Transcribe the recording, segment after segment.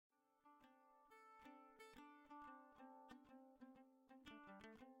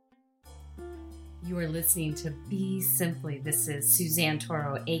You are listening to Be Simply. This is Suzanne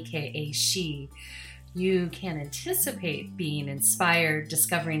Toro, aka She. You can anticipate being inspired,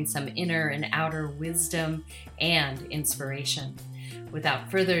 discovering some inner and outer wisdom and inspiration.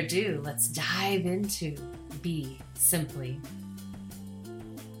 Without further ado, let's dive into Be Simply.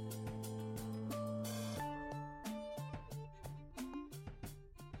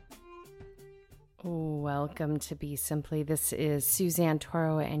 Welcome to Be Simply. This is Suzanne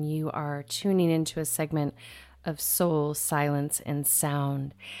Toro, and you are tuning into a segment of soul, silence, and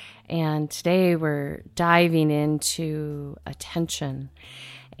sound. And today we're diving into attention.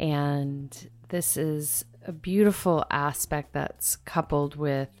 And this is a beautiful aspect that's coupled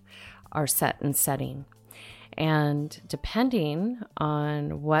with our set and setting. And depending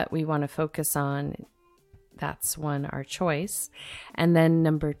on what we want to focus on, that's one, our choice. And then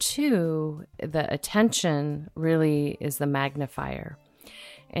number two, the attention really is the magnifier.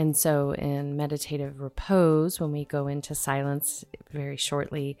 And so in meditative repose, when we go into silence very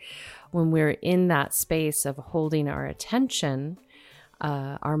shortly, when we're in that space of holding our attention,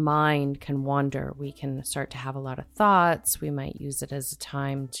 our mind can wander. We can start to have a lot of thoughts. We might use it as a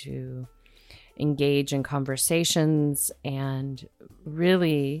time to engage in conversations and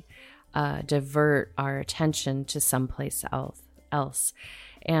really divert our attention to someplace else.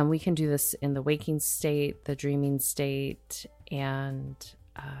 And we can do this in the waking state, the dreaming state, and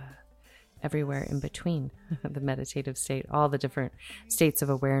everywhere in between, the meditative state, all the different states of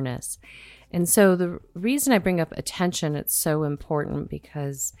awareness. And so the reason I bring up attention, it's so important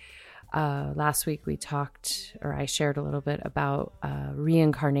because last week we talked, or I shared a little bit about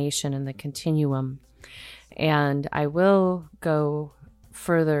reincarnation and the continuum. And I will go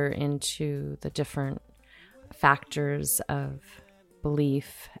further into the different factors of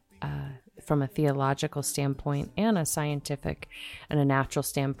belief from a theological standpoint and a scientific and a natural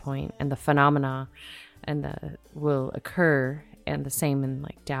standpoint, and the phenomena and will occur, and the same in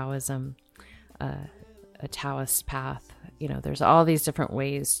like Taoism, a Taoist path. You know, there's all these different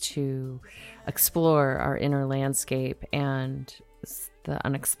ways to explore our inner landscape and the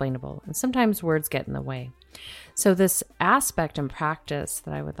unexplainable. And sometimes words get in the way. So this aspect and practice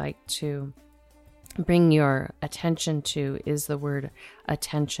that I would like to bring your attention to is the word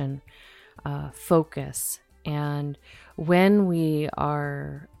attention, focus. And when we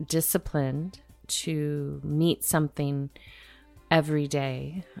are disciplined to meet something every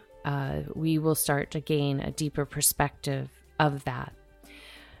day, we will start to gain a deeper perspective of that.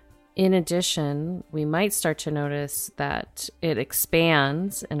 In addition, we might start to notice that it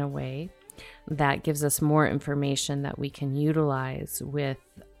expands in a way that gives us more information that we can utilize with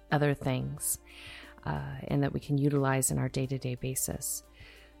other things, and that we can utilize in our day-to-day basis.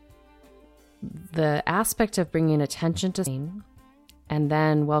 The aspect of bringing attention to something and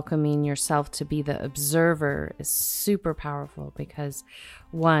then welcoming yourself to be the observer is super powerful because,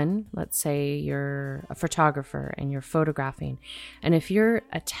 one, let's say you're a photographer and you're photographing, and if your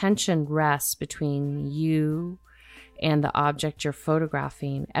attention rests between you and the object you're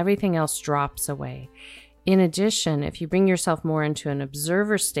photographing, everything else drops away. In addition, if you bring yourself more into an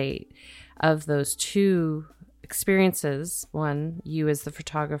observer state of those two experiences, one, you as the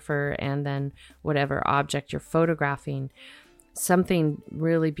photographer, and then whatever object you're photographing, something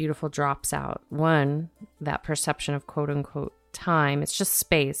really beautiful drops out. One, that perception of quote unquote time. It's just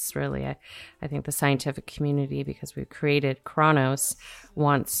space, really. I think the scientific community, because we've created Chronos,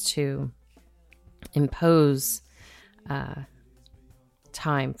 wants to impose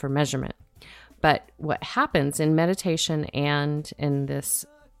time for measurement. But what happens in meditation and in this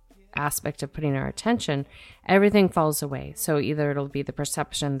aspect of putting our attention, everything falls away. So either it'll be the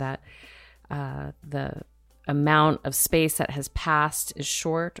perception that the amount of space that has passed is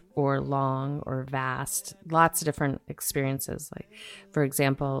short or long or vast. Lots of different experiences. Like, for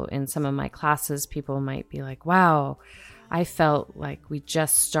example, in some of my classes, people might be like, wow, I felt like we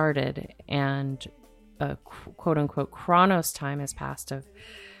just started and a quote unquote Chronos time has passed of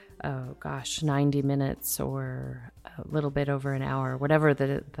 90 minutes or a little bit over an hour, whatever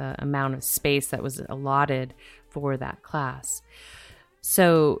the amount of space that was allotted for that class.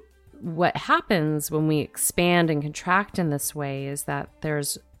 So what happens when we expand and contract in this way is that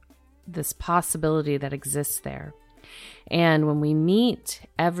there's this possibility that exists there. And when we meet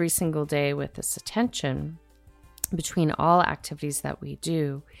every single day with this attention between all activities that we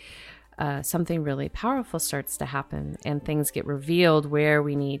do, something really powerful starts to happen and things get revealed where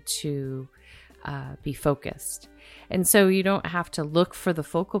we need to be focused. And so you don't have to look for the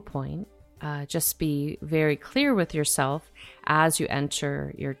focal point. Just be very clear with yourself as you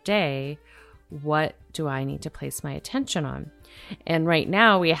enter your day. What do I need to place my attention on? And right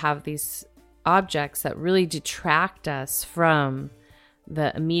now we have these objects that really detract us from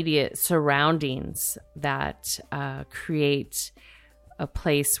the immediate surroundings that create a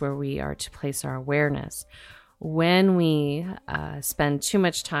place where we are to place our awareness. When we spend too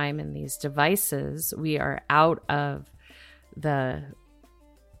much time in these devices, we are out of the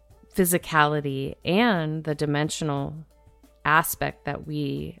physicality and the dimensional aspect that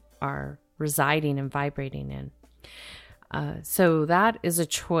we are residing and vibrating in. So that is a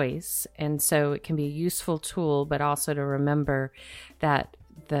choice. And so it can be a useful tool, but also to remember that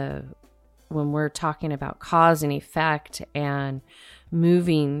when we're talking about cause and effect and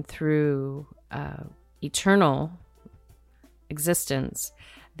moving through eternal existence,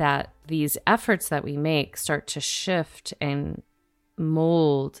 that these efforts that we make start to shift and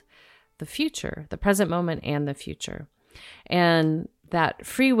mold the future, the present moment and the future. And that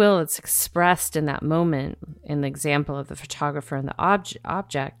free will that's expressed in that moment, in the example of the photographer and the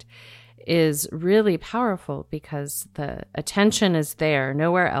object, is really powerful because the attention is there,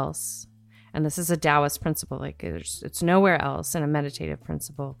 nowhere else. And this is a Taoist principle, like it's nowhere else, and a meditative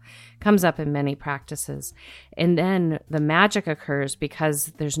principle comes up in many practices. And then the magic occurs because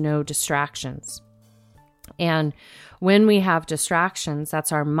there's no distractions. And when we have distractions,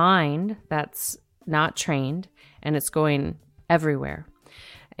 that's our mind that's not trained, and it's going everywhere.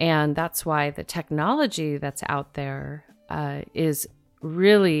 And that's why the technology that's out there is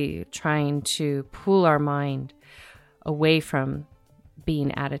really trying to pull our mind away from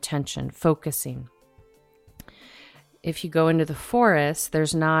being at attention, focusing. If you go into the forest,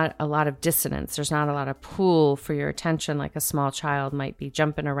 there's not a lot of dissonance. There's not a lot of pull for your attention, like a small child might be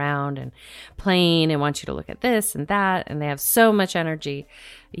jumping around and playing and want you to look at this and that, and they have so much energy.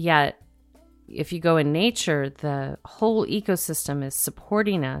 Yet, if you go in nature, the whole ecosystem is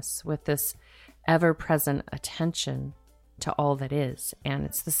supporting us with this ever-present attention to all that is. And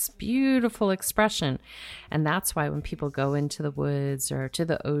it's this beautiful expression. And that's why when people go into the woods or to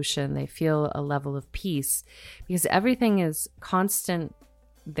the ocean, they feel a level of peace, because everything is constant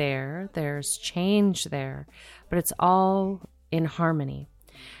there. There's change there, but it's all in harmony.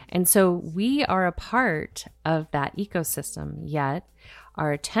 And so we are a part of that ecosystem, yet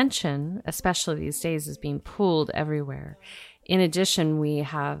our attention, especially these days, is being pulled everywhere. In addition, we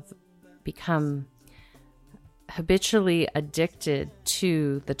have become habitually addicted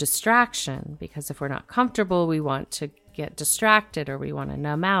to the distraction, because if we're not comfortable, we want to get distracted, or we want to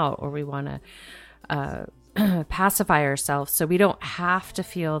numb out, or we want to pacify ourselves so we don't have to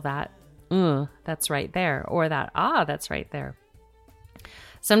feel that, that's right there, or that, that's right there.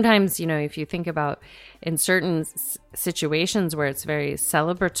 Sometimes, if you think about in certain situations where it's very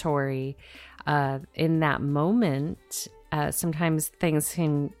celebratory, in that moment, sometimes things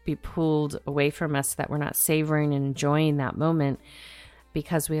can be pulled away from us that we're not savoring and enjoying that moment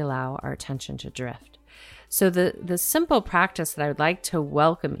because we allow our attention to drift. So the simple practice that I would like to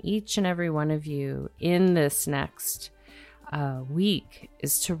welcome each and every one of you in this next week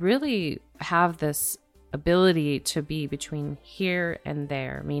is to really have this ability to be between here and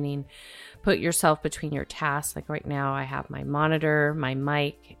there, meaning put yourself between your tasks. Like right now, I have my monitor, my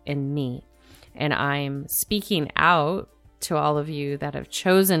mic, and me, and I'm speaking out to all of you that have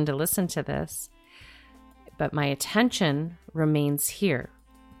chosen to listen to this, but my attention remains here.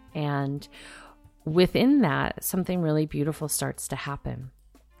 And within that, something really beautiful starts to happen.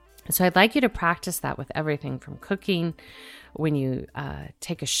 So I'd like you to practice that with everything from cooking, when you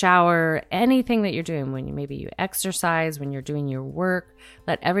take a shower, anything that you're doing, when maybe you exercise, when you're doing your work,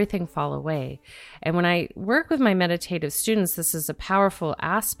 let everything fall away. And when I work with my meditative students, this is a powerful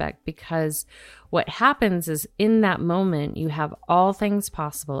aspect, because what happens is in that moment, you have all things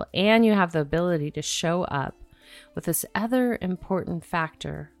possible, and you have the ability to show up with this other important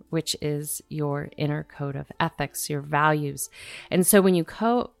factor, which is your inner code of ethics, your values. And so when you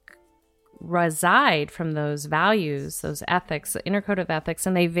reside from those values, those ethics, the inner code of ethics,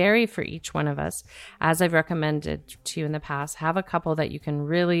 and they vary for each one of us, as I've recommended to you in the past, have a couple that you can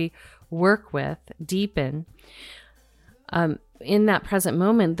really work with, deepen. In that present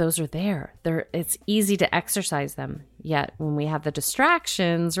moment, those are there. It's easy to exercise them. Yet when we have the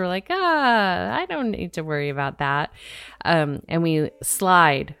distractions, we're like, I don't need to worry about that. And we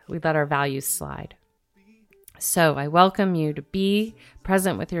let our values slide. So I welcome you to be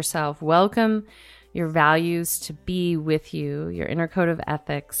present with yourself. Welcome your values to be with you, your inner code of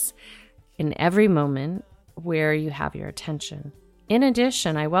ethics, in every moment where you have your attention. In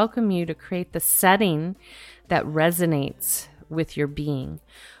addition, I welcome you to create the setting that resonates with your being.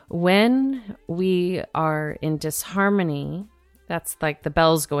 When we are in disharmony, that's like the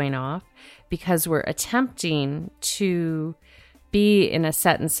bells going off, because we're attempting to be in a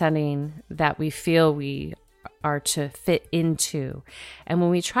set and setting that we feel we are to fit into. And when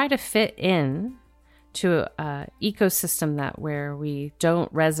we try to fit in to an ecosystem that where we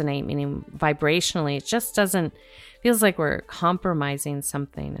don't resonate, meaning vibrationally, it just doesn't, feels like we're compromising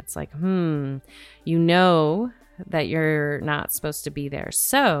something. It's like, you know that you're not supposed to be there.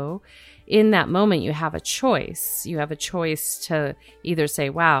 So in that moment, you have a choice. You have a choice to either say,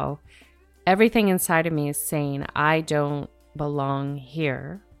 wow, everything inside of me is saying I don't belong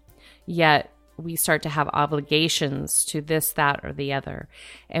here, yet we start to have obligations to this, that, or the other.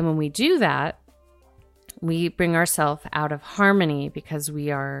 And when we do that, we bring ourselves out of harmony because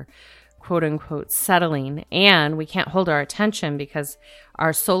we are, quote unquote, settling, and we can't hold our attention because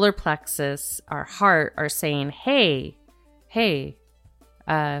our solar plexus, our heart, are saying, hey,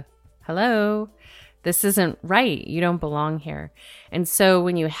 hello, this isn't right. You don't belong here. And so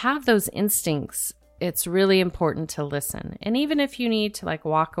when you have those instincts, it's really important to listen. And even if you need to like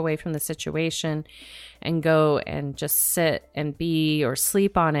walk away from the situation and go and just sit and be or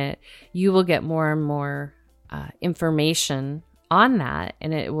sleep on it, you will get more and more information on that,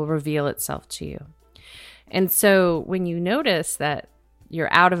 and it will reveal itself to you. And so when you notice that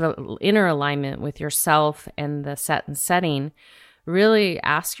you're out of inner alignment with yourself and the set and setting, really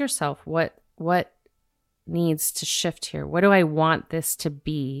ask yourself, what needs to shift here? What do I want this to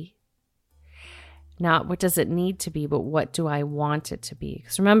be? Not what does it need to be, but what do I want it to be?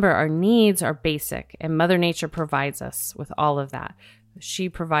 Because remember, our needs are basic, and Mother Nature provides us with all of that. She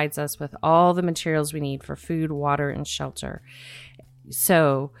provides us with all the materials we need for food, water, and shelter.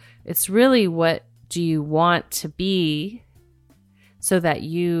 So it's really, what do you want to be so that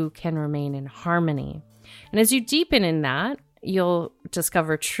you can remain in harmony? And as you deepen in that, you'll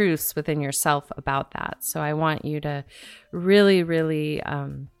discover truths within yourself about that. So I want you to really, really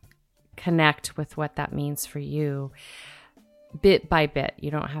connect with what that means for you bit by bit.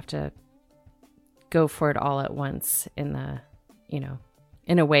 You don't have to go for it all at once in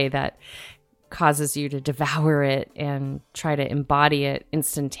a way that causes you to devour it and try to embody it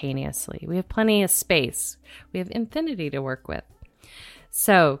instantaneously. We have plenty of space. We have infinity to work with.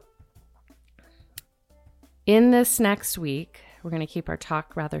 So in this next week, we're going to keep our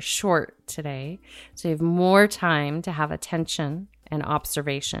talk rather short today, so you have more time to have attention and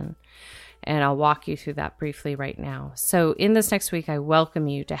observation. And I'll walk you through that briefly right now. So in this next week, I welcome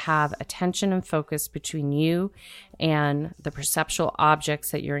you to have attention and focus between you and the perceptual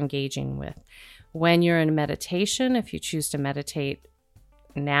objects that you're engaging with. When you're in meditation, if you choose to meditate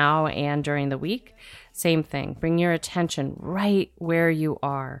now and during the week, same thing. Bring your attention right where you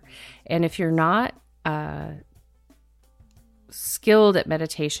are. And if you're not skilled at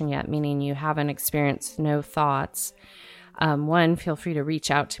meditation yet, meaning you haven't experienced no thoughts, one, feel free to reach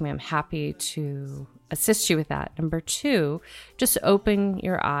out to me. I'm happy to assist you with that. Number two, just open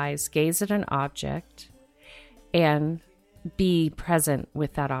your eyes, gaze at an object, and be present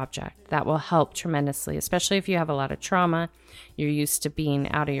with that object. That will help tremendously, especially if you have a lot of trauma. You're used to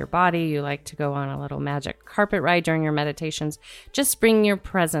being out of your body. You like to go on a little magic carpet ride during your meditations. Just bring your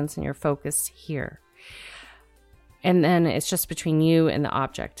presence and your focus here. And then it's just between you and the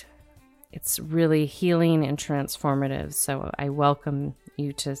object. It's really healing and transformative. So I welcome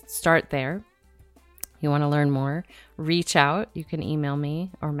you to start there. You want to learn more, reach out. You can email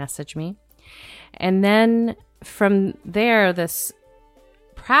me or message me. And then from there, this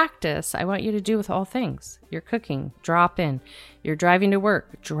practice, I want you to do with all things. You're cooking, drop in. You're driving to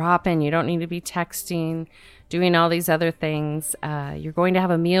work, drop in. You don't need to be texting, doing all these other things. You're going to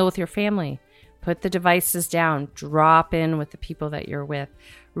have a meal with your family. Put the devices down, drop in with the people that you're with.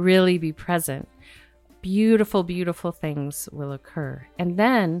 Really be present. Beautiful, beautiful things will occur. And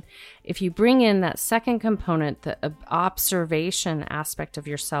then if you bring in that second component, the observation aspect of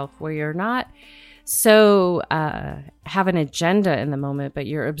yourself, where you're not so have an agenda in the moment, but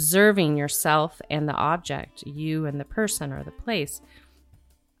you're observing yourself and the object, you and the person or the place,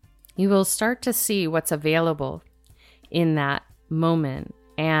 you will start to see what's available in that moment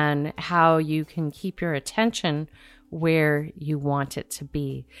and how you can keep your attention where you want it to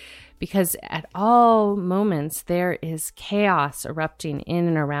be. Because at all moments, there is chaos erupting in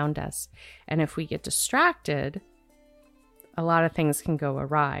and around us. And if we get distracted, a lot of things can go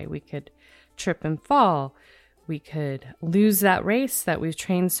awry. We could trip and fall. We could lose that race that we've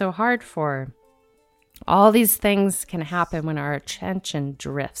trained so hard for. All these things can happen when our attention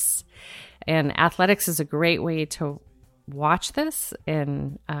drifts. And athletics is a great way to watch this.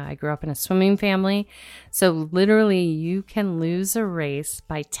 And I grew up in a swimming family. So literally you can lose a race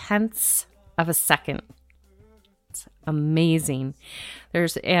by tenths of a second. It's amazing.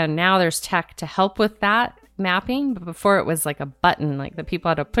 Now there's tech to help with that. mapping, but before it was like a button, like the people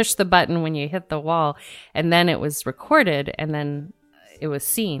had to push the button when you hit the wall, and then it was recorded, and then it was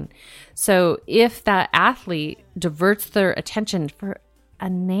seen. So if that athlete diverts their attention for a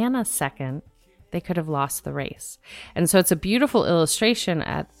nanosecond, they could have lost the race. And so it's a beautiful illustration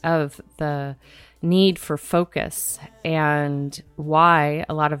of the need for focus and why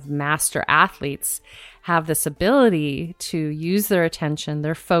a lot of master athletes have this ability to use their attention,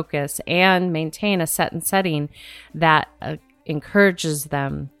 their focus, and maintain a set and setting that encourages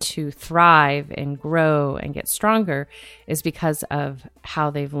them to thrive and grow and get stronger, is because of how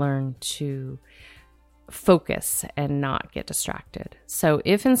they've learned to focus and not get distracted. So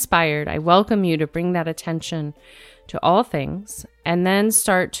if inspired, I welcome you to bring that attention to all things and then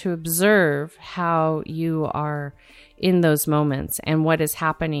start to observe how you are in those moments and what is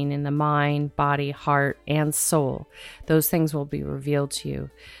happening in the mind, body, heart, and soul. Those things will be revealed to you.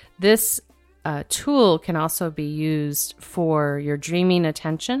 This tool can also be used for your dreaming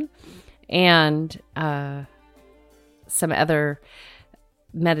attention and some other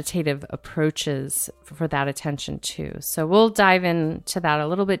meditative approaches for that attention too. So we'll dive into that a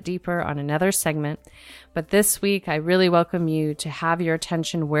little bit deeper on another segment. But this week, I really welcome you to have your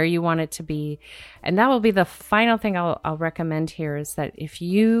attention where you want it to be. And that will be the final thing I'll recommend here, is that if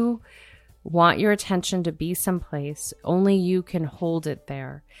you want your attention to be someplace, only you can hold it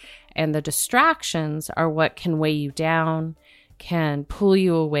there. And the distractions are what can weigh you down, can pull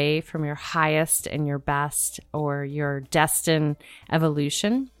you away from your highest and your best or your destined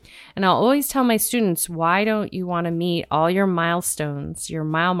evolution. And I'll always tell my students, why don't you want to meet all your milestones, your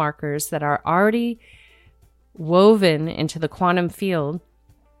mile markers that are already woven into the quantum field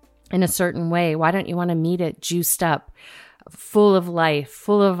in a certain way? Why don't you want to meet it juiced up, full of life,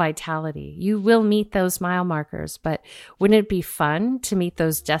 full of vitality? You will meet those mile markers, but wouldn't it be fun to meet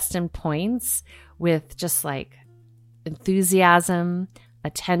those destined points with just like enthusiasm,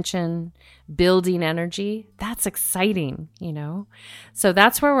 attention, building energy? That's exciting, you know? So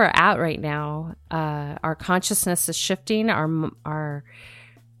that's where we're at right now. Our consciousness is shifting, our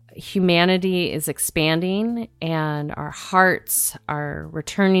humanity is expanding, and our hearts are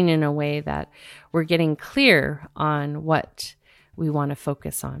returning in a way that we're getting clear on what we want to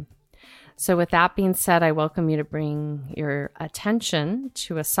focus on. So with that being said, I welcome you to bring your attention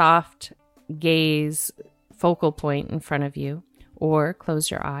to a soft gaze focal point in front of you, or close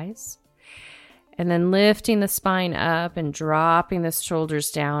your eyes. And then lifting the spine up and dropping the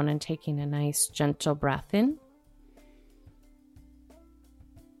shoulders down and taking a nice gentle breath in.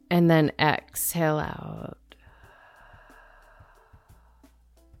 And then exhale out.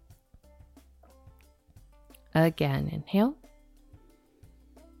 Again, inhale.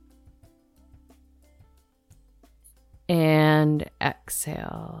 And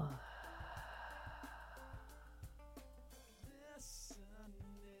exhale.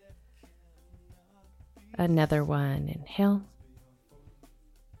 Another one, inhale.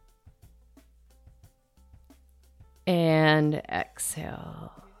 And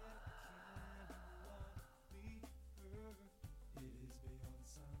exhale.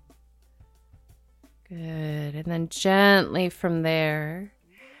 Good. And then gently from there,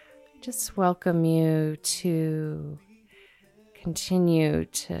 just welcome you to continue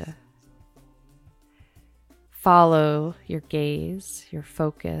to follow your gaze, your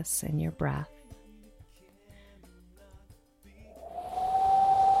focus, and your breath.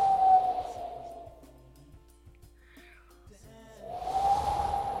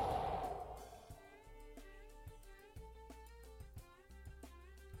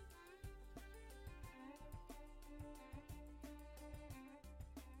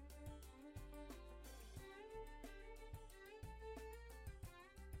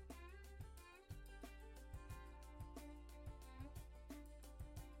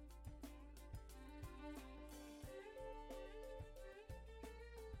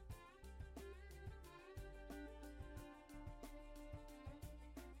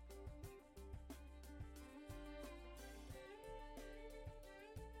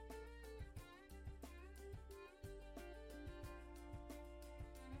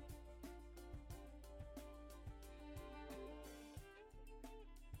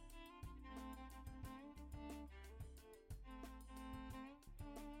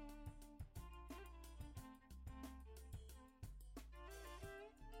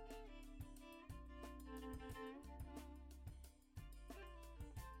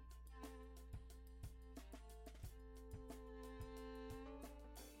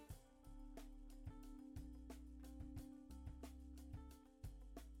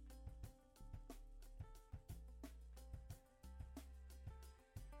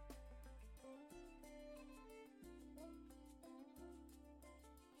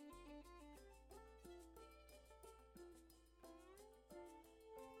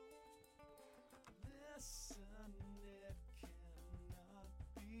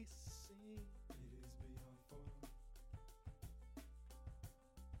 seen, it is beyond form.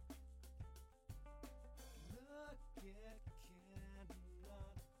 Look, it cannot be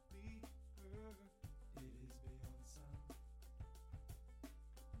heard, it is beyond sound.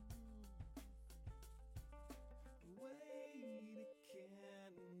 Wait, it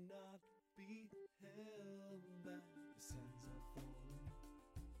cannot be held back. The sands are falling down.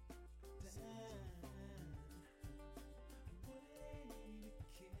 Wait, it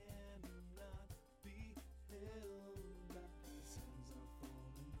cannot be held back. The sands are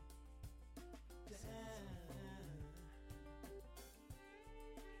falling down.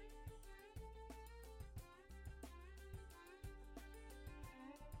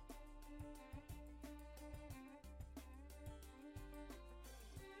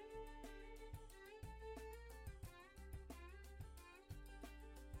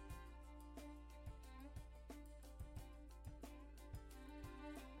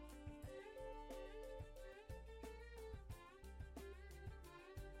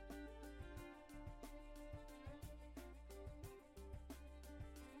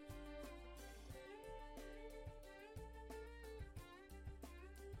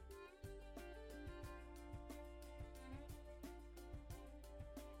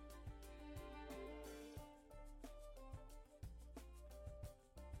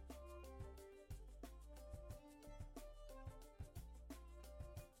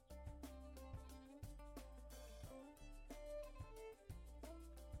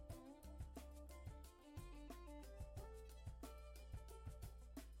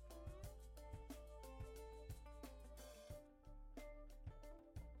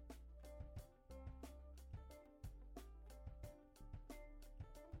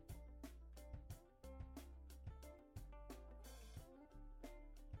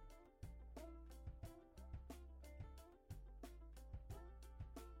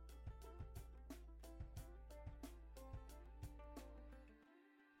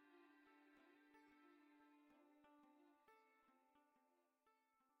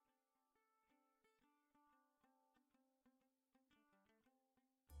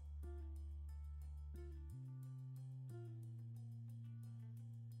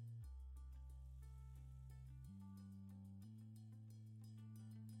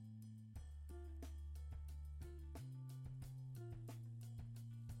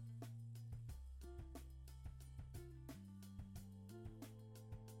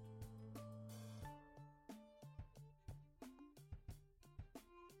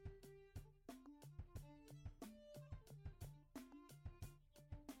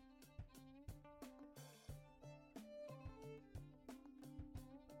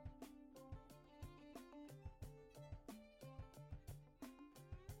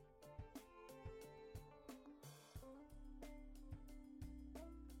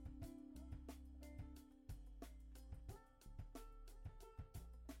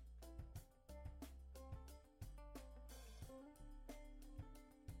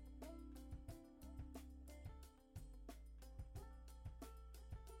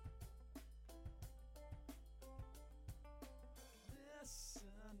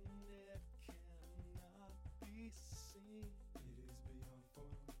 Listen, it cannot be seen, it is beyond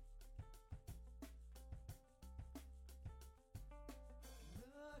form.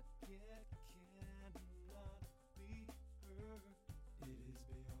 Look, it cannot be heard, it is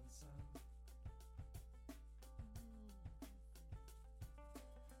beyond sound.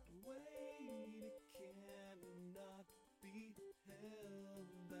 Wait, it cannot be held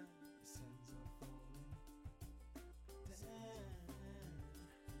back. The sands are falling down.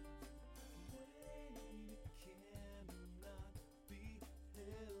 Wait, it cannot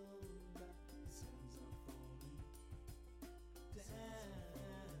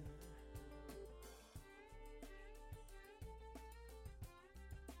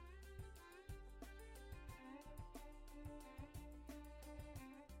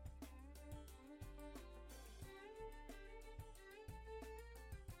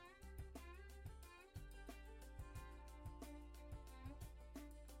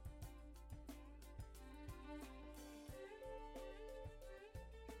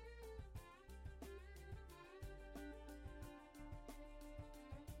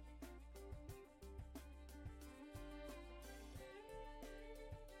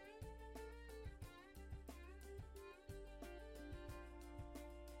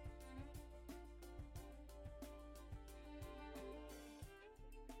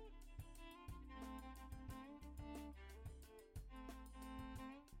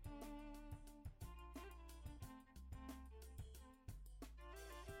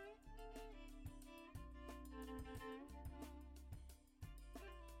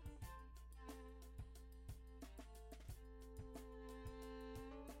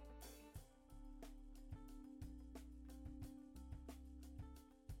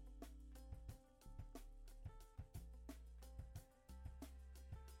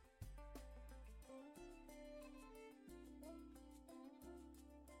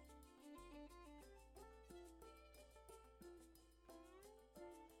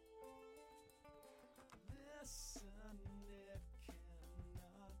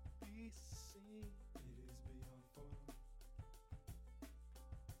seen, it is beyond form.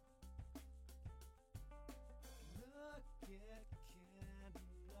 Look, it cannot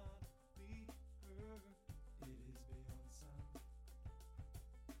be heard, it is beyond sound.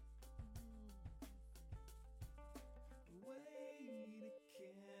 Wait, it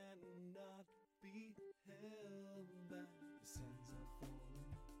cannot be held back. The sands are falling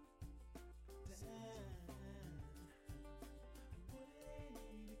down. Wait,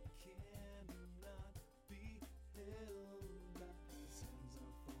 it cannot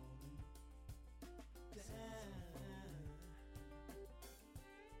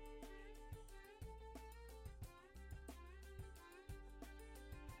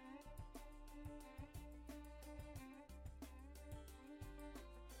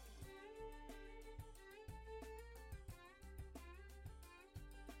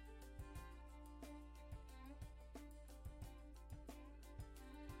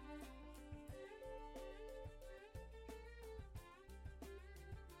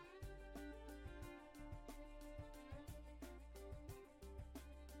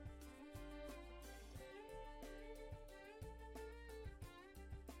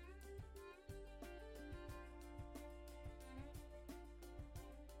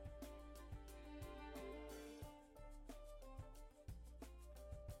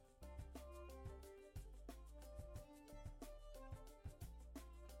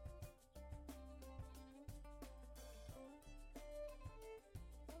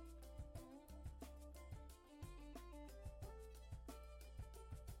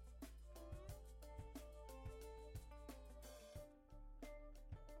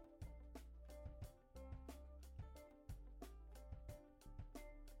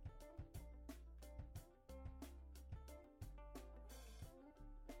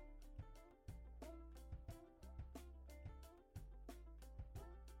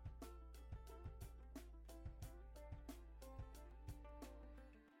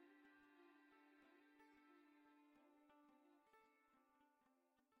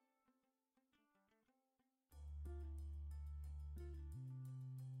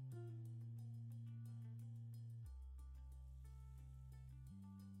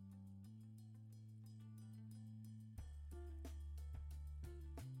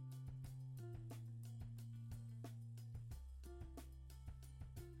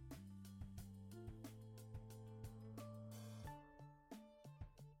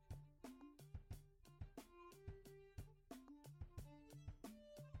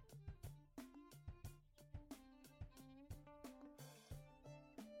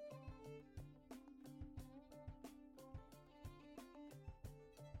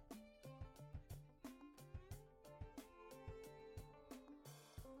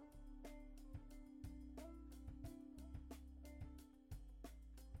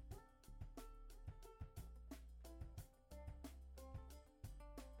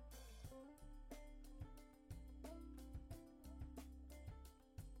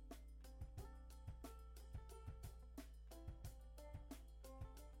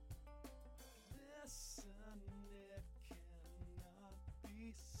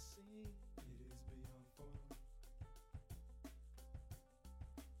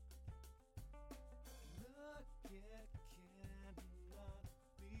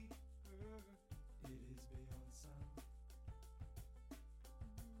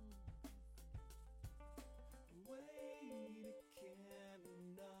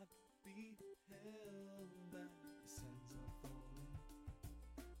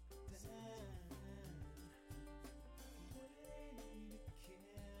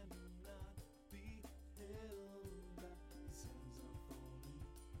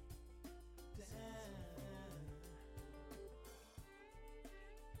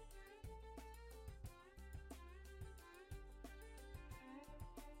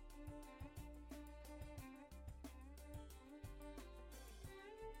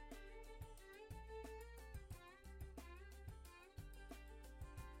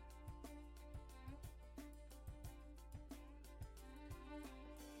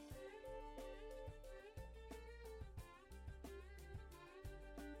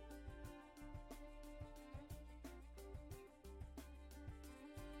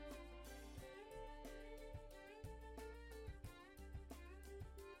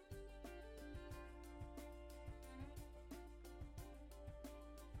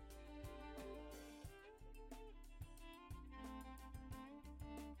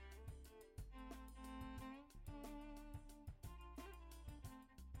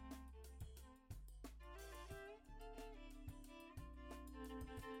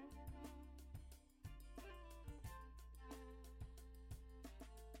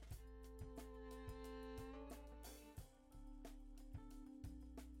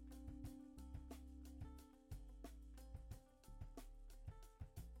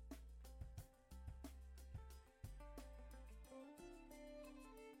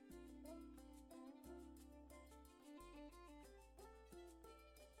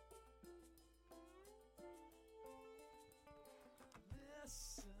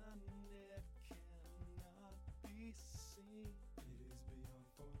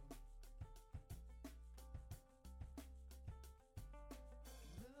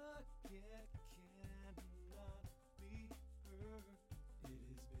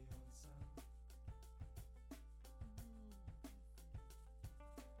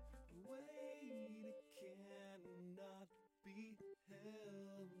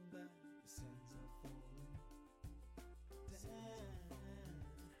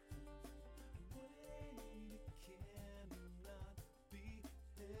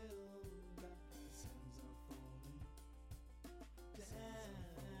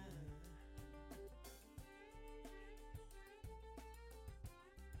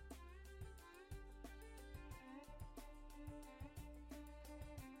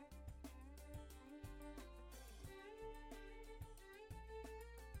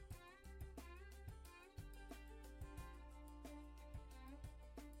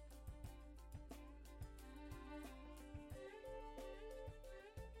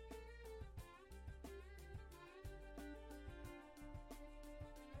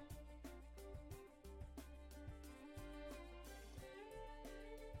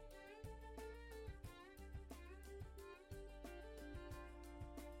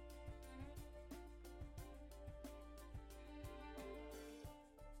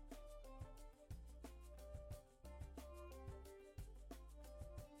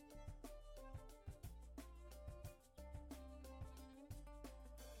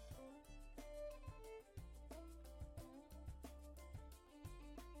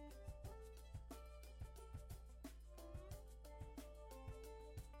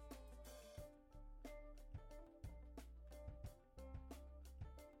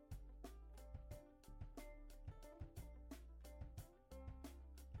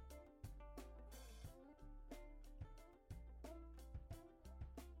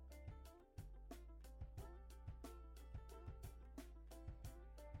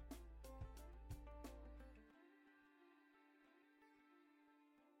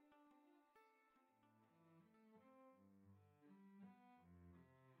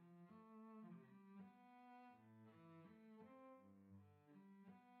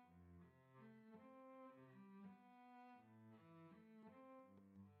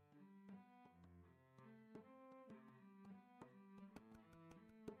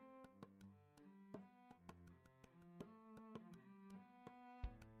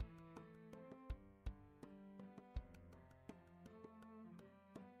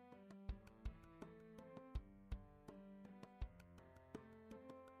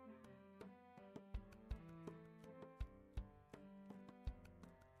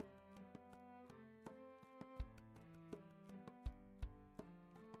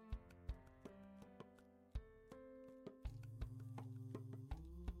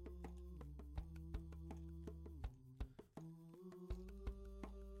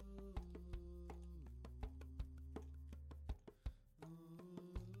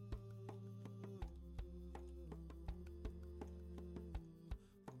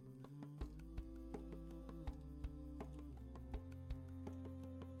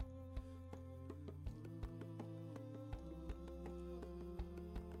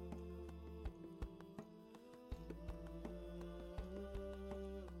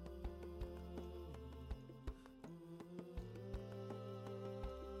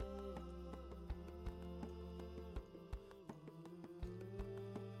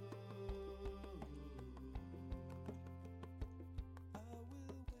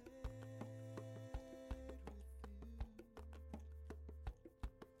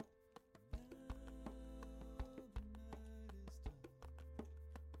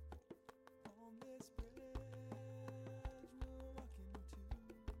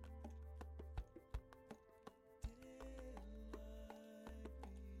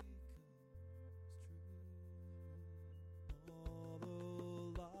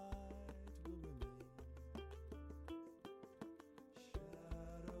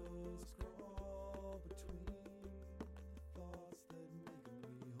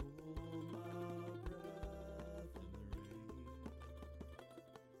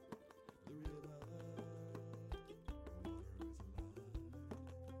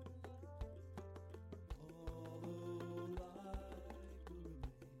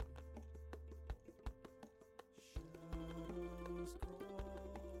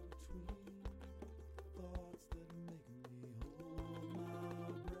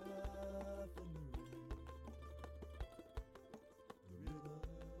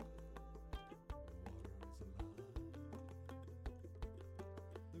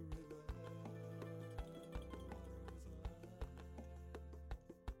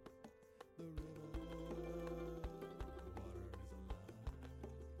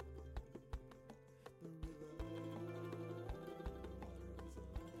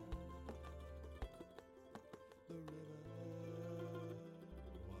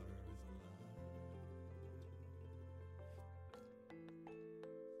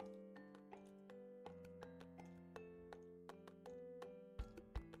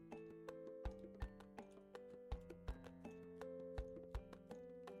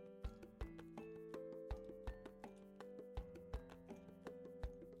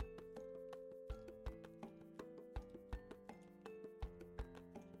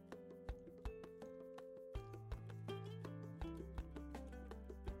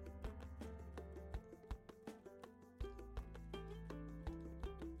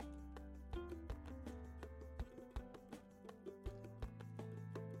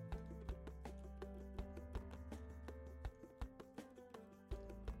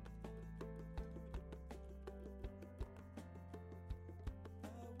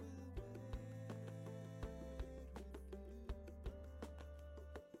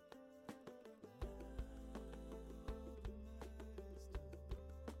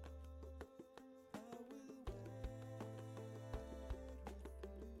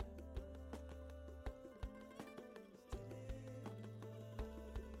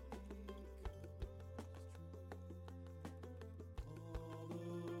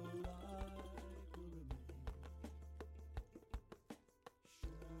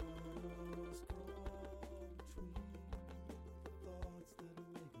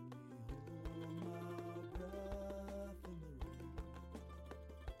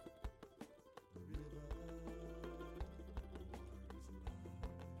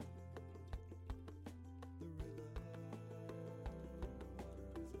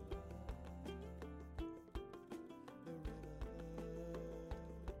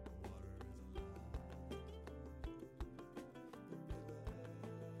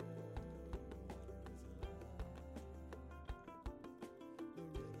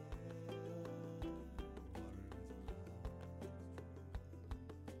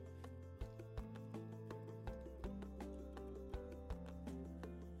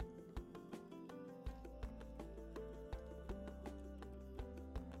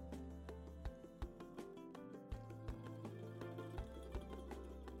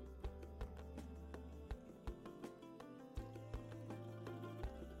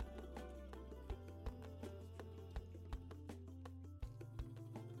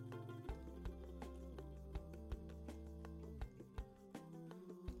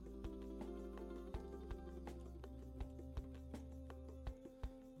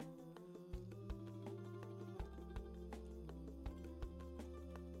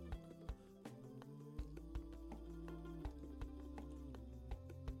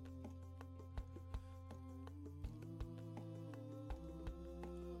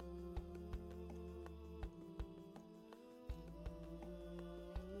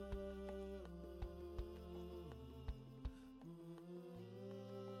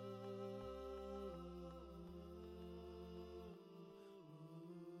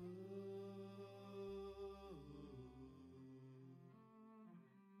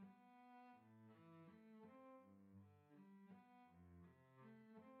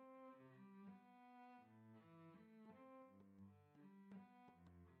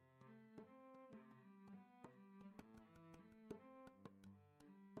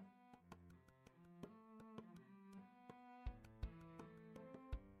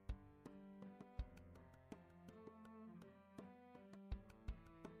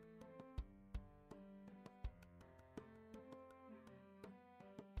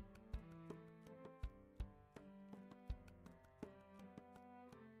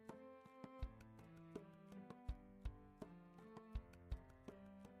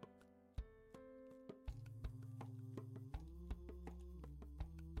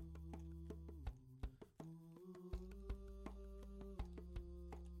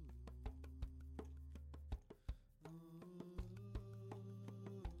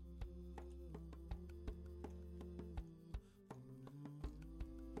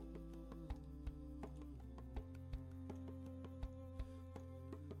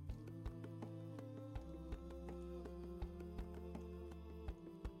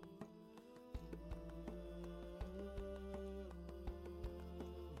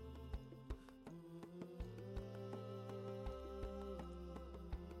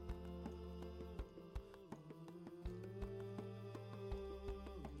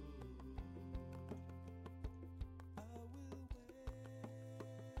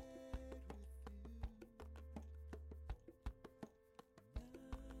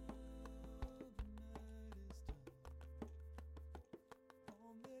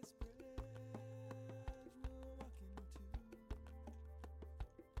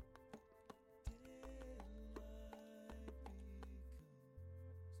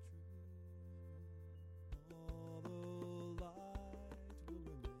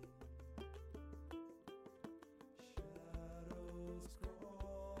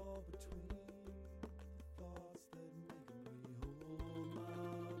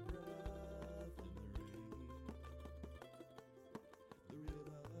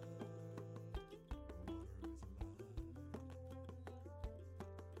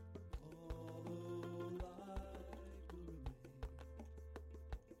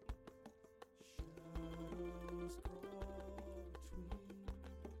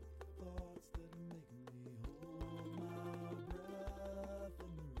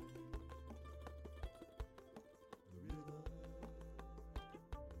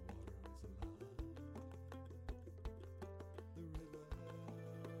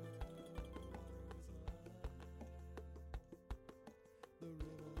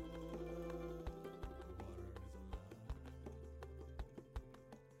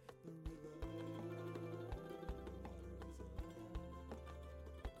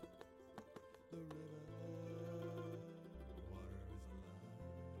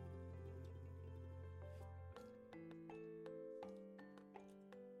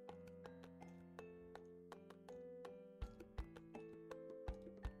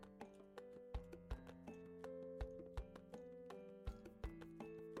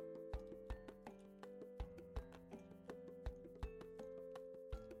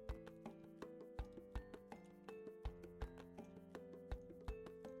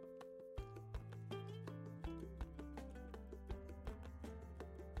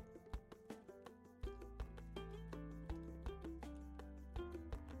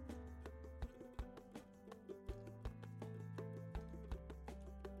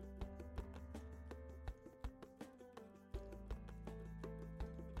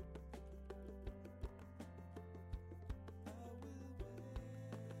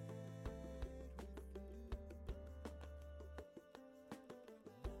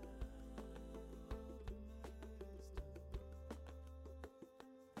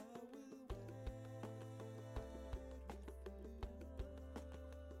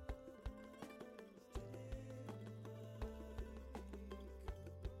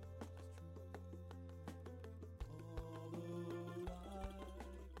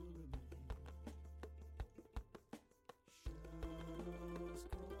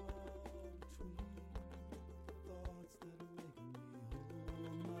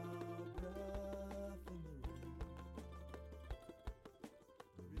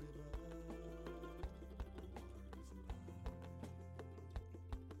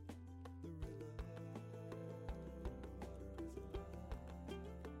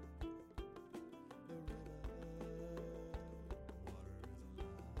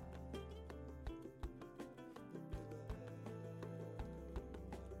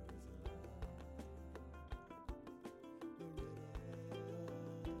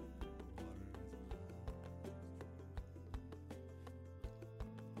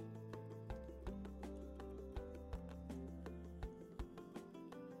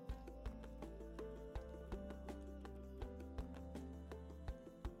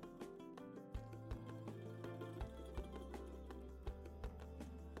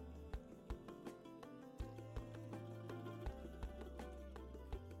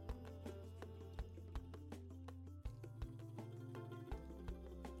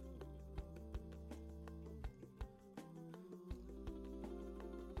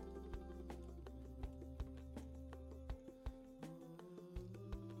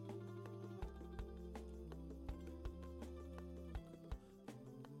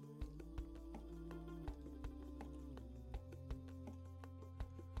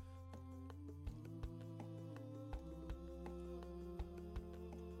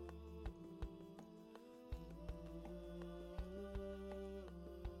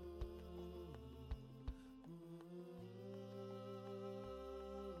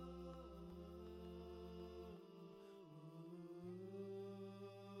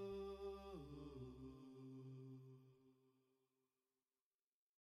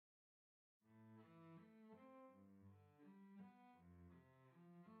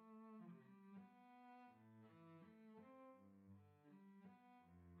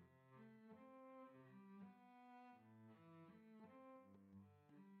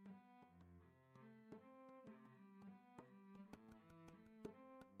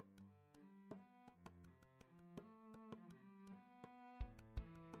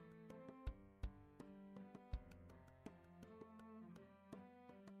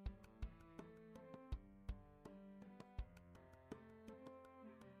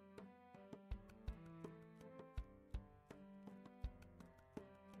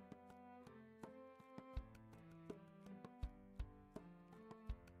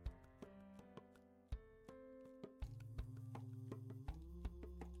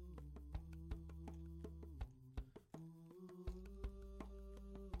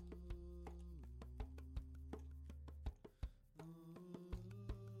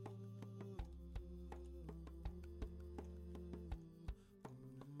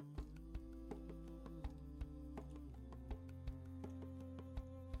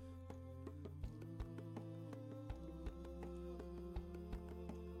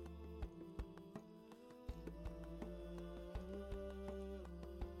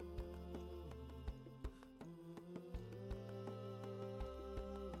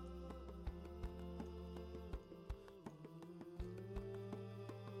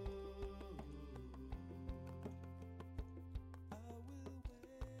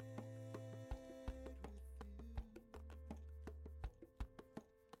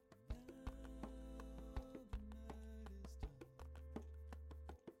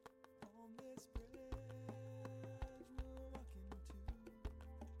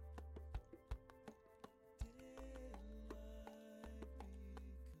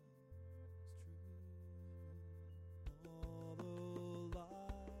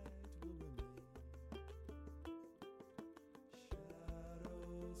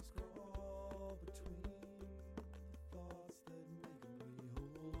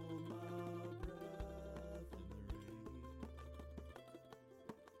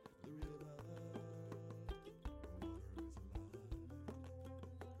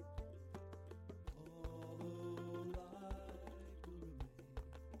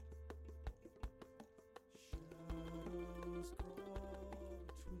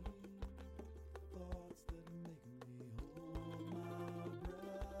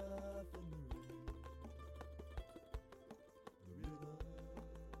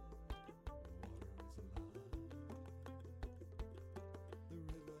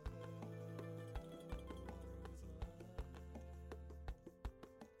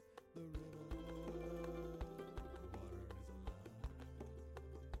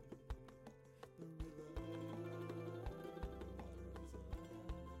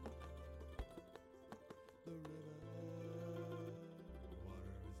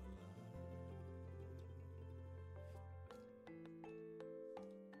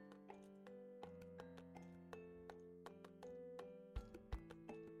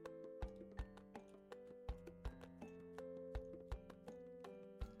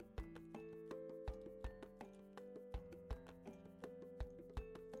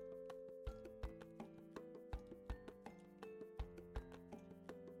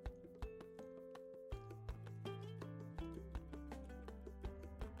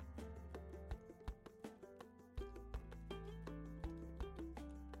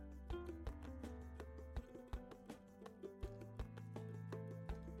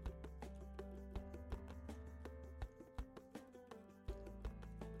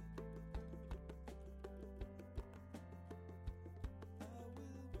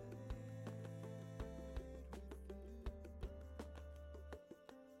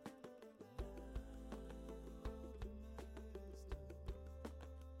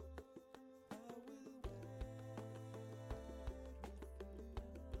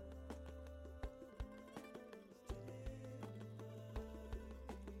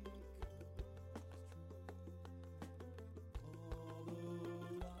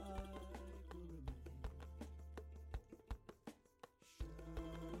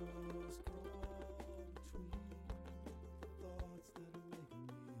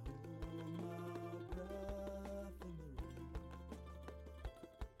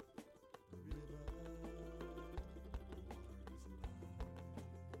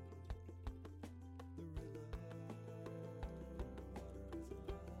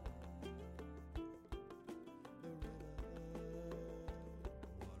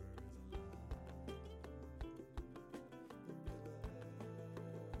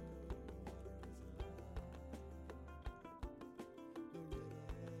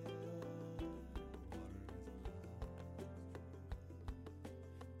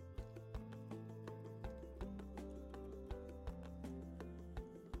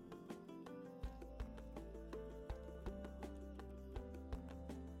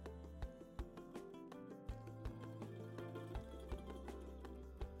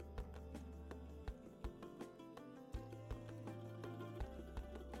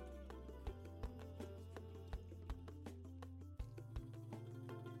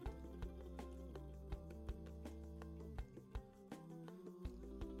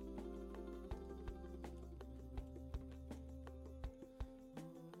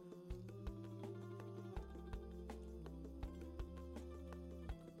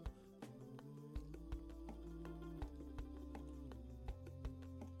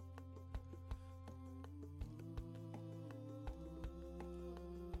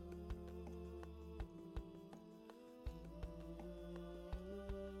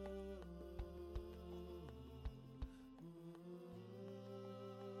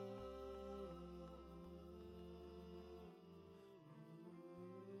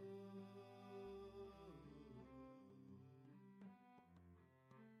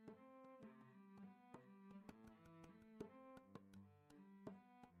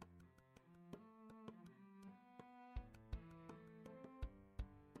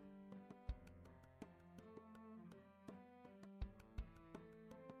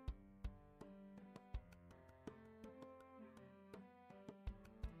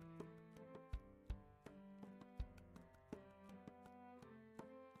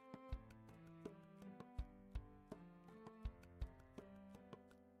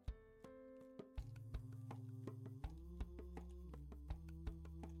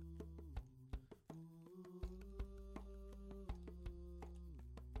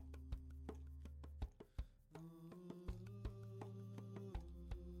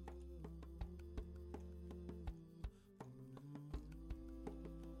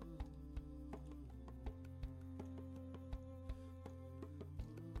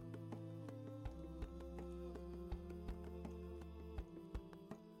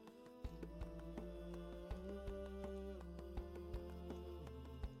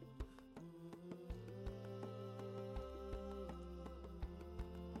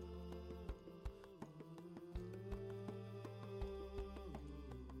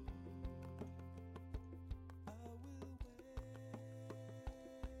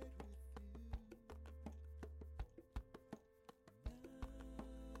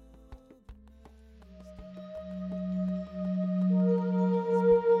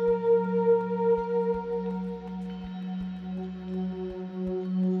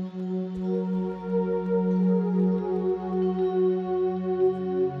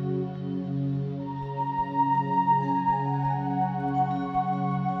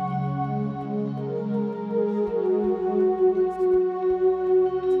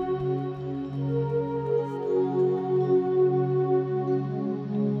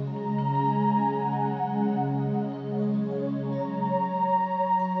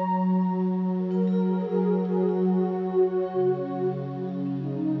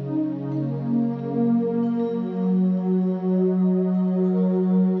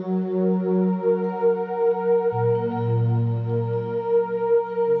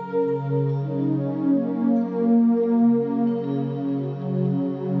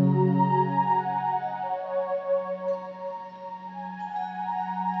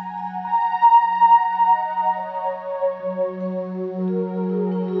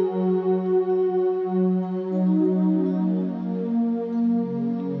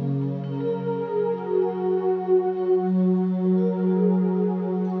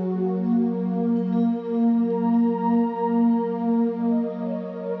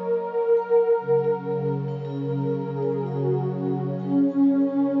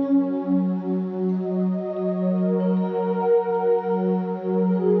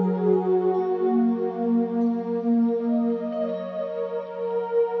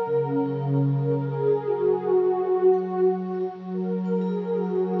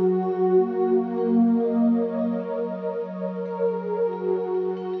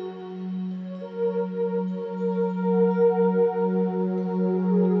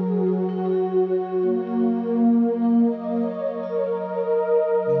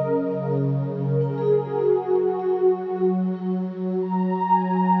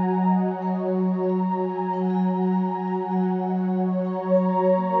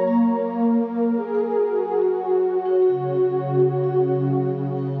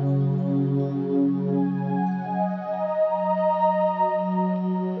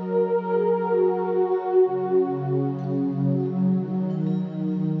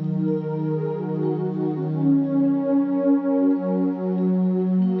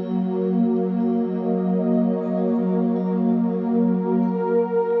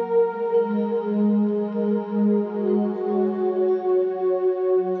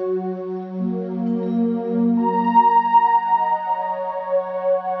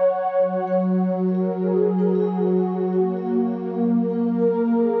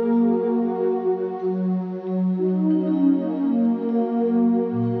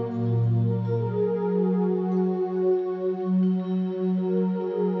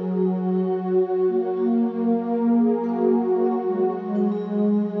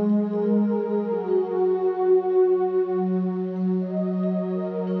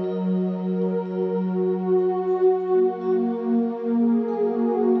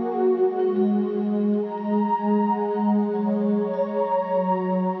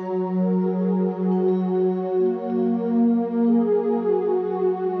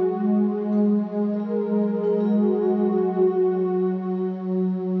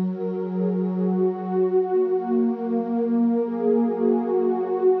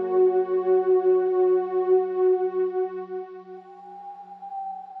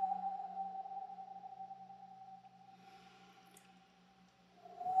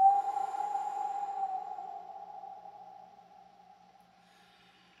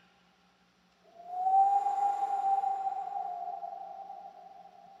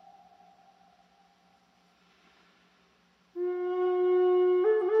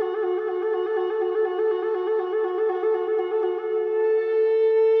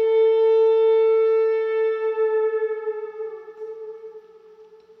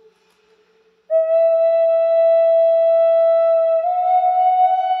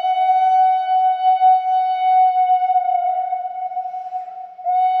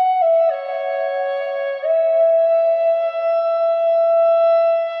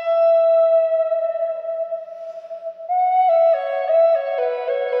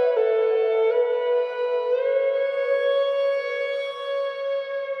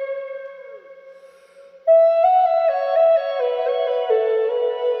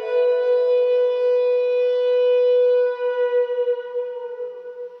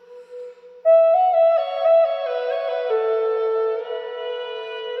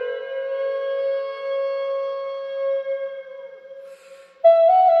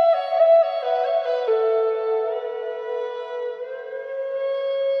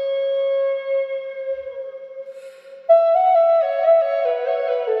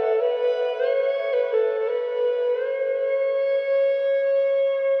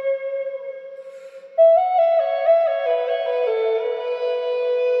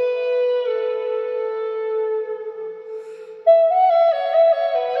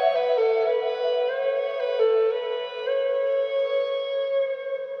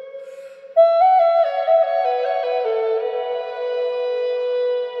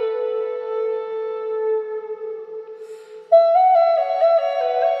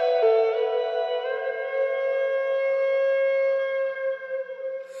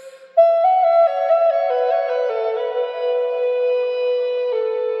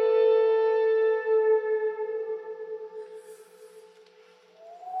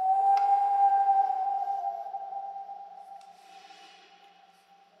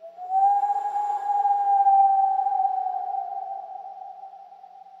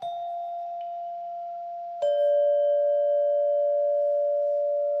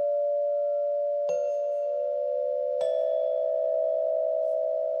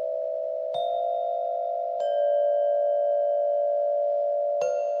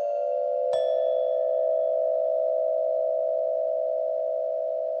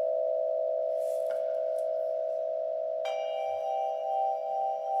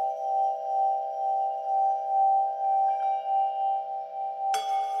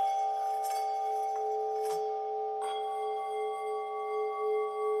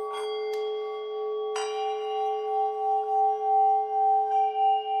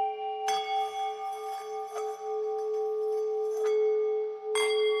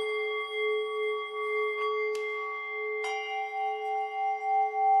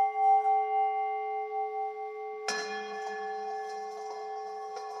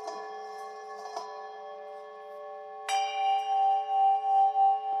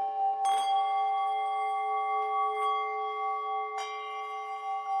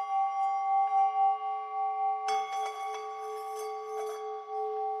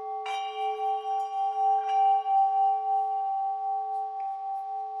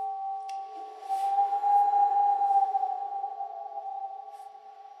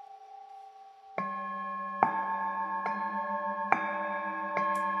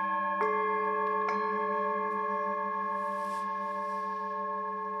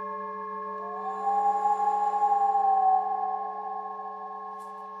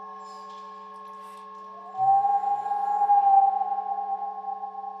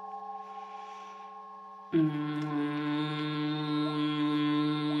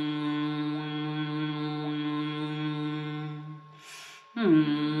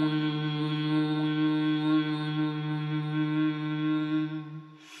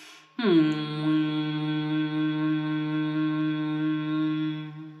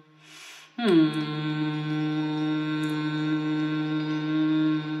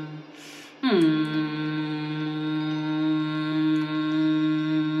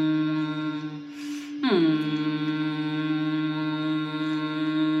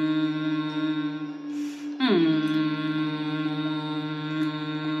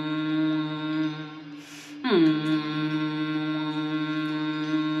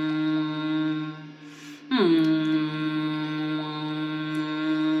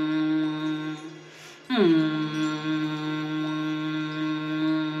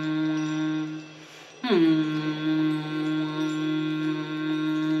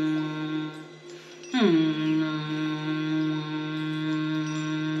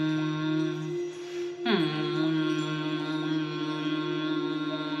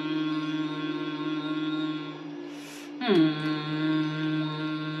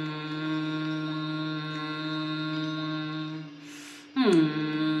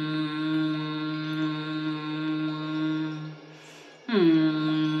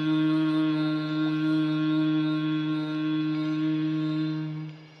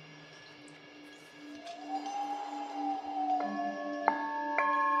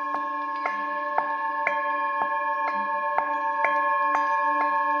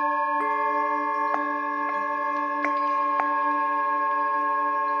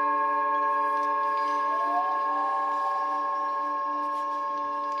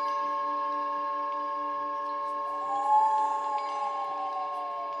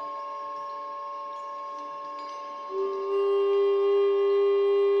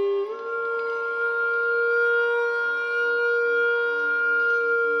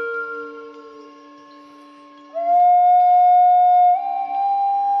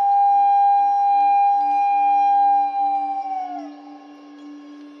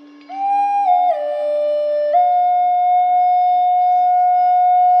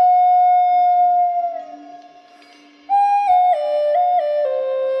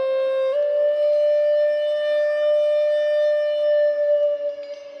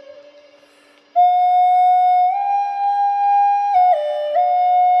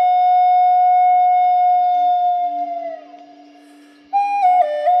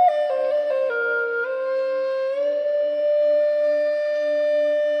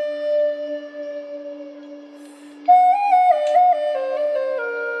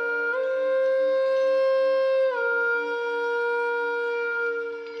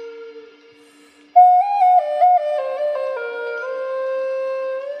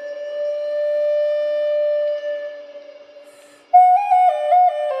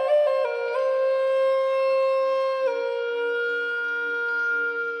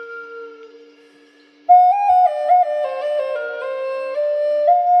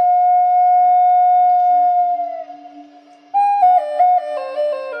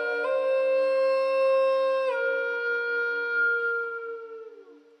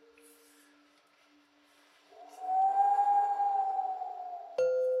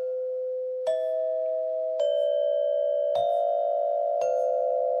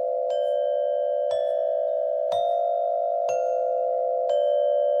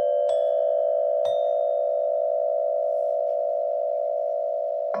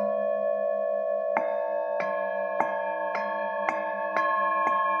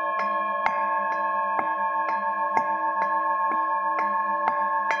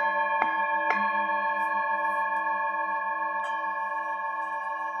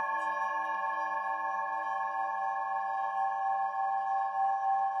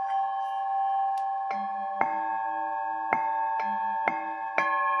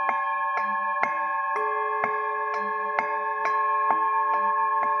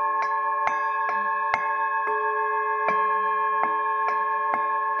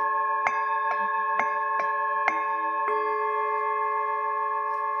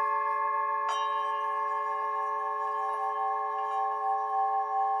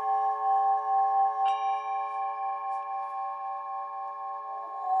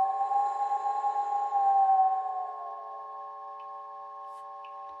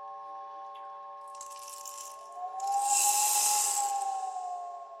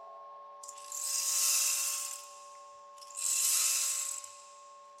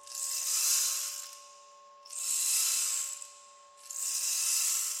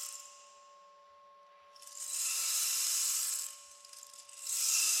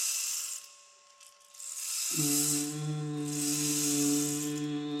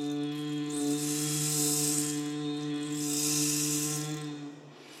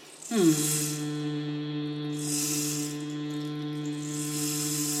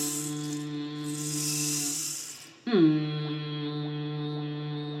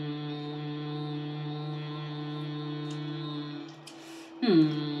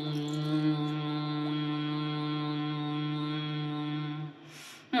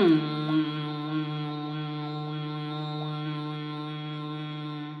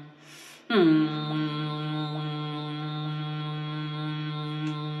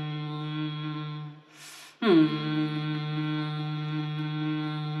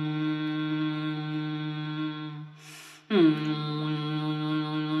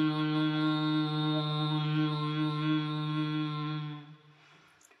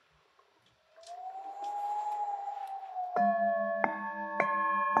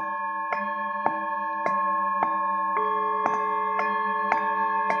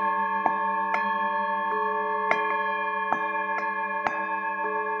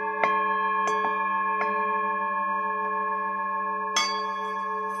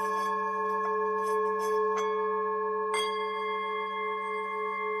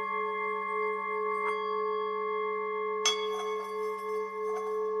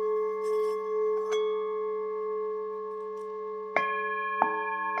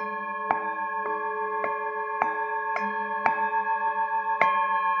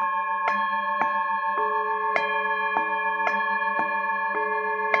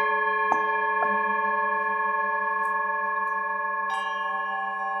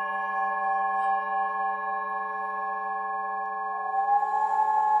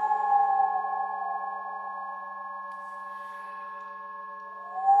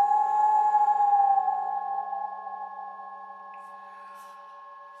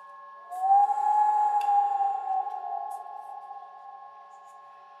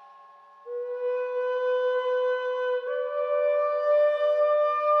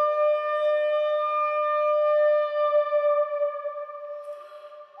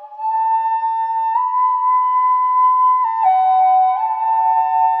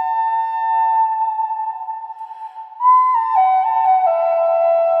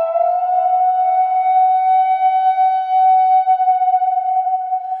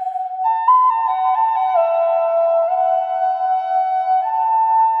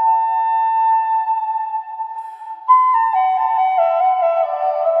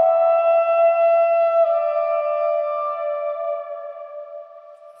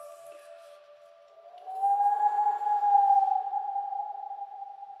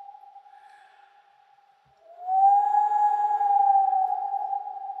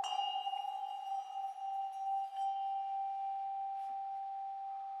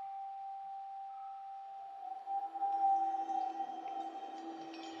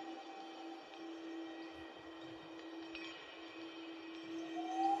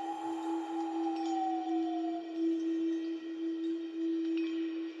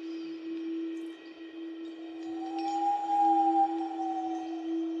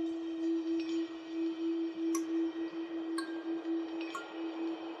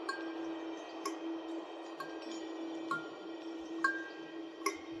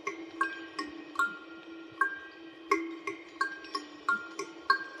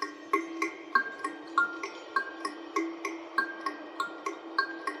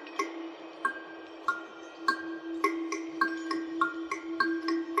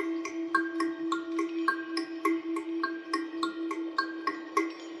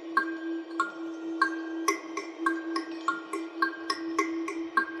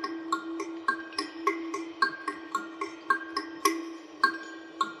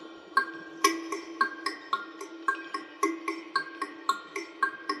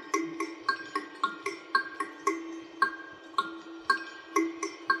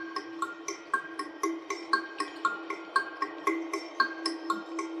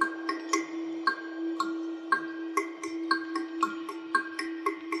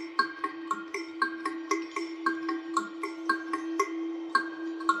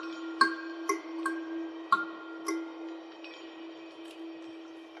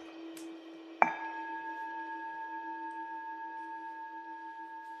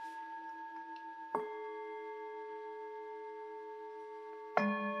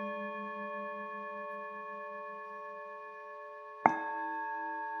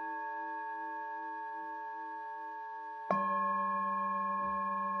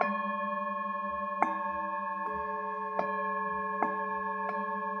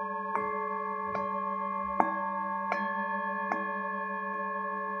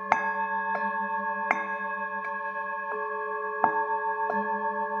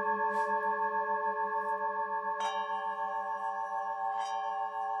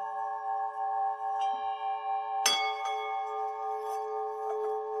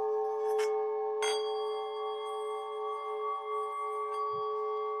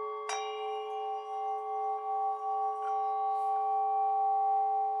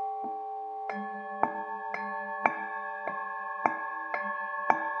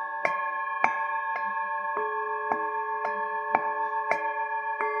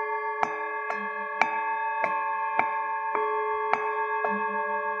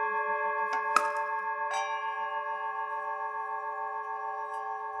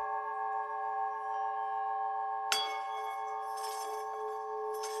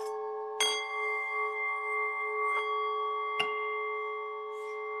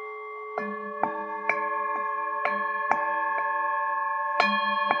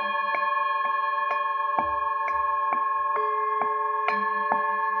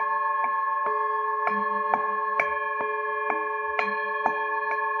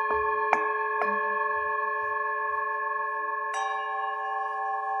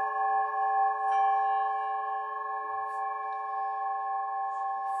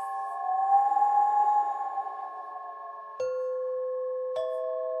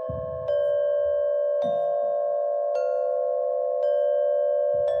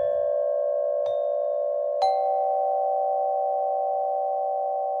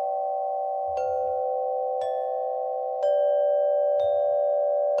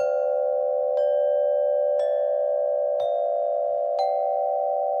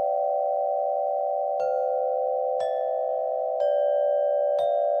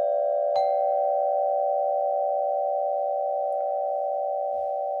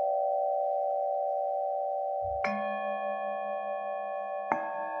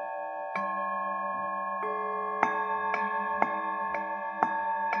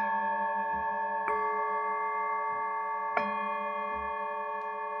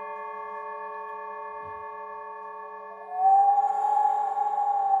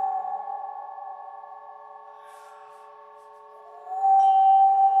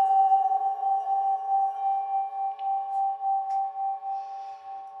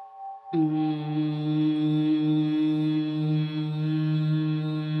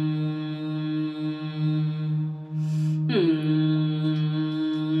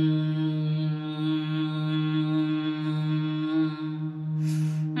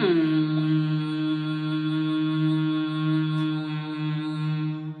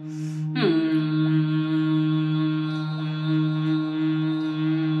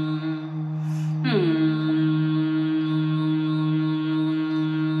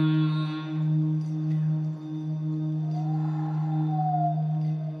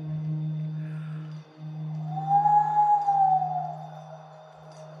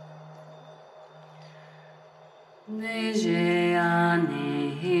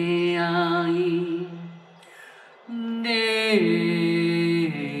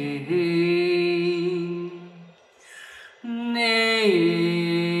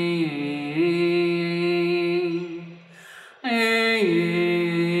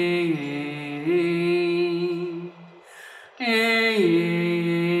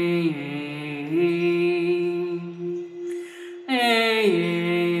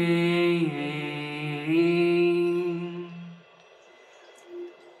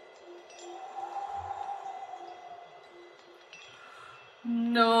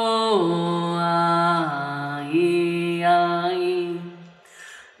no ai ai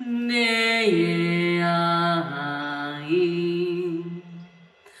ne ai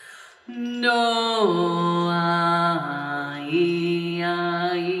no ai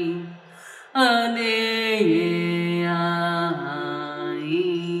ai ane ai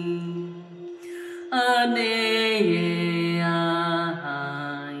ane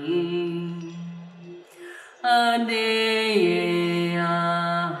ai ane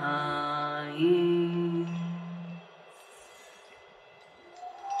ai.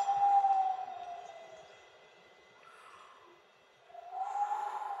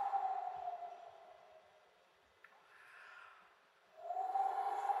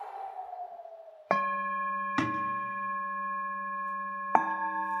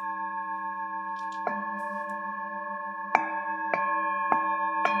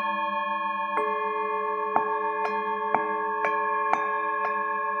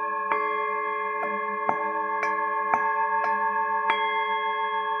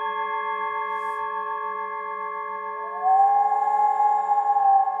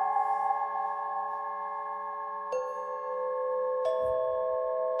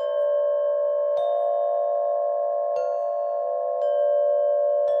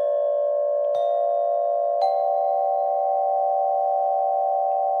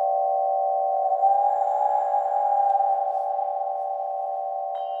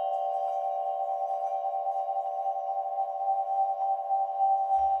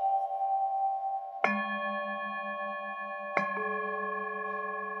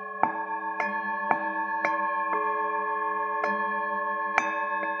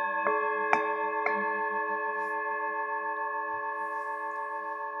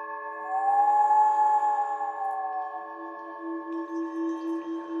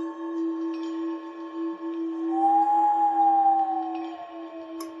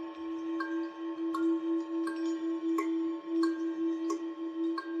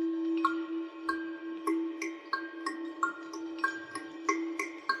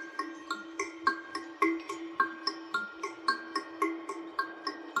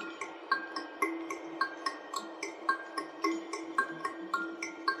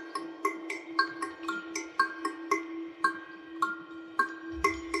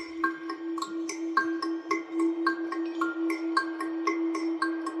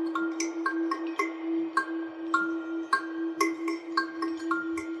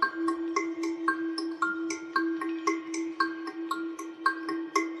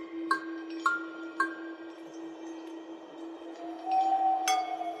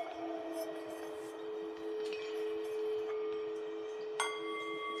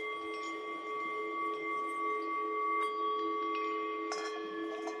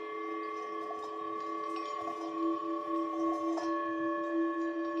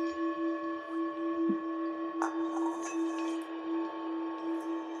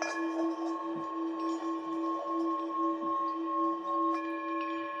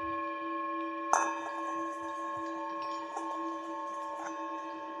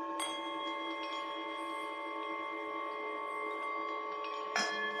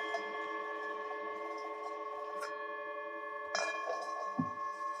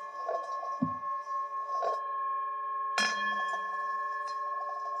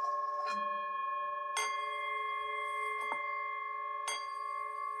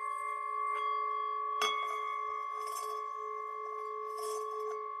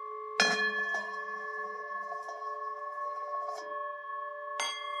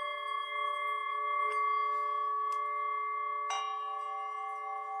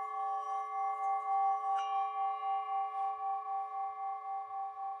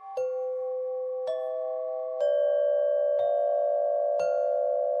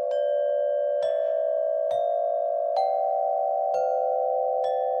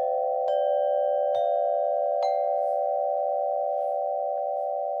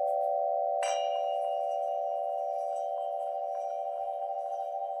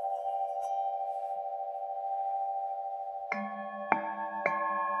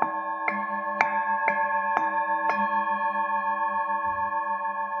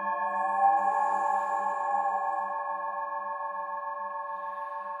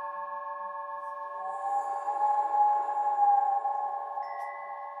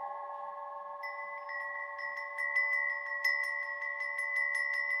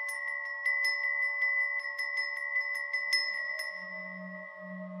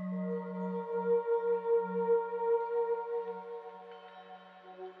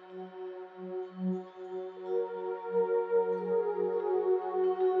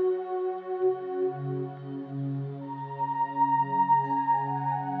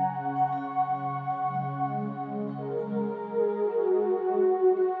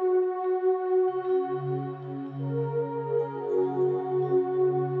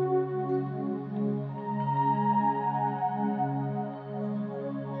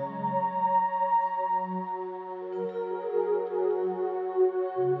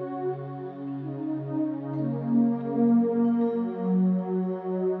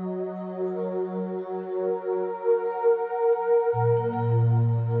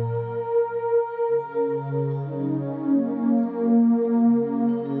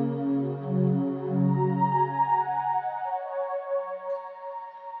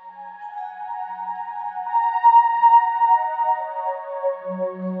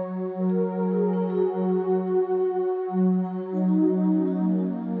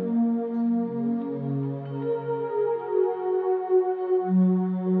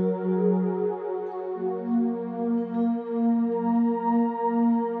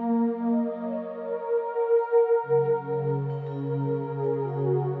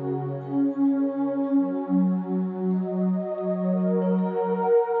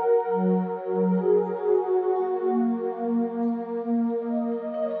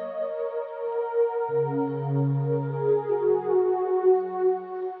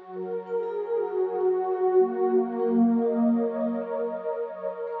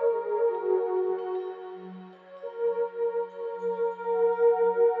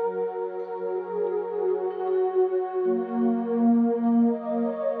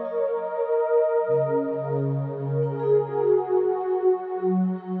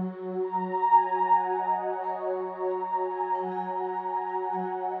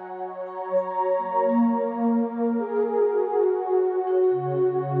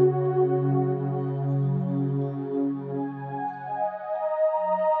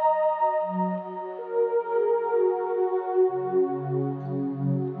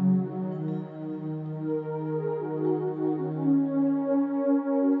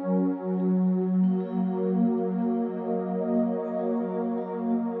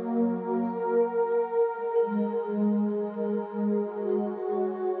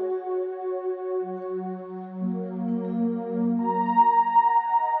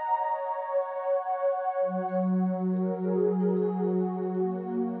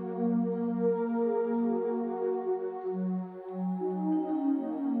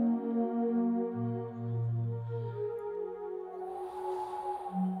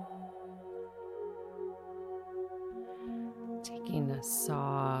 Taking a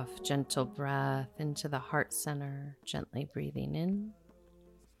soft, gentle breath into the heart center, gently breathing in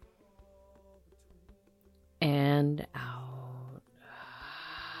and out.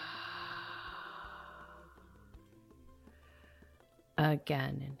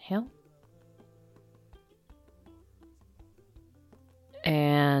 Again, inhale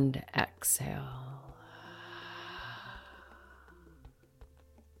and exhale.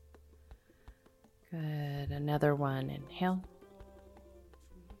 Good. Another one. Inhale.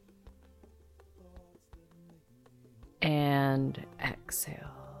 And exhale.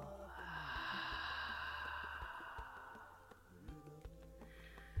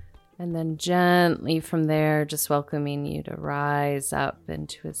 And then gently from there, just welcoming you to rise up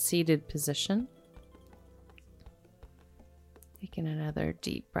into a seated position. Taking another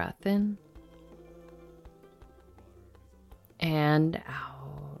deep breath in and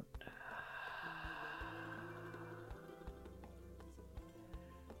out.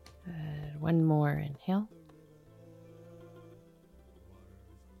 Good. One more. Inhale.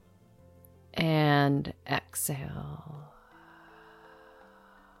 And exhale.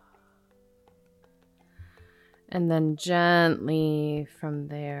 And then gently from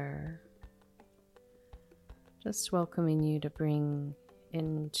there, just welcoming you to bring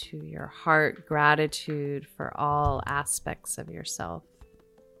into your heart gratitude for all aspects of yourself.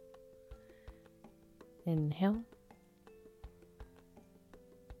 Inhale.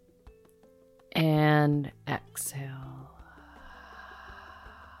 And exhale.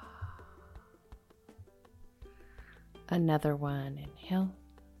 Another one. Inhale.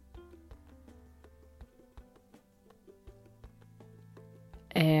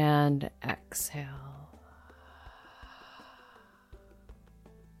 And exhale.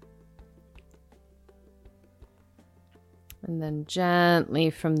 And then gently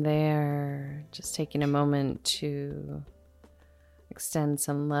from there, just taking a moment to extend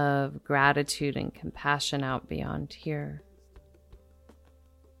some love, gratitude, and compassion out beyond here.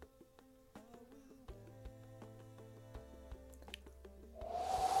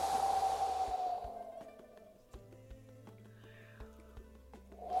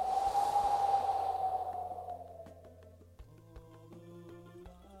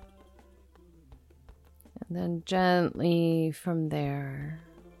 And then gently from there,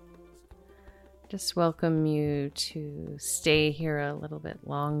 just welcome you to stay here a little bit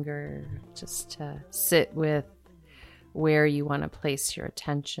longer, just to sit with where you want to place your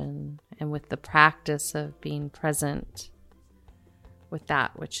attention and with the practice of being present with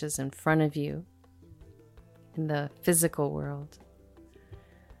that which is in front of you in the physical world.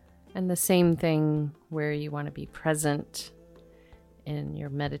 And the same thing where you want to be present in your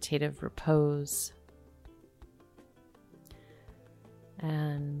meditative repose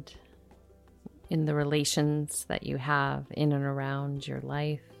and in the relations that you have in and around your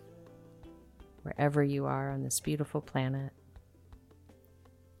life, wherever you are on this beautiful planet.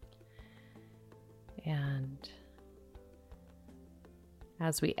 And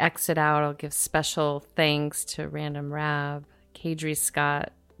as we exit out, I'll give special thanks to Random Rab, Cadre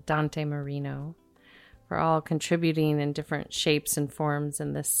Scott, Dante Marino for all contributing in different shapes and forms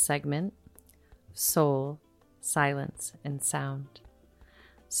in this segment of soul, silence, and sound.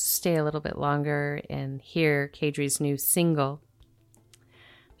 Stay a little bit longer and hear Cadre's new single,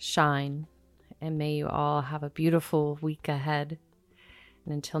 Shine, and may you all have a beautiful week ahead.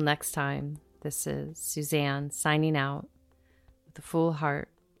 And until next time, this is Suzanne signing out with a full heart,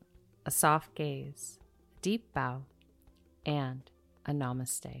 a soft gaze, a deep bow, and a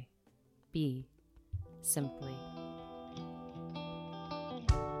namaste. Be simply.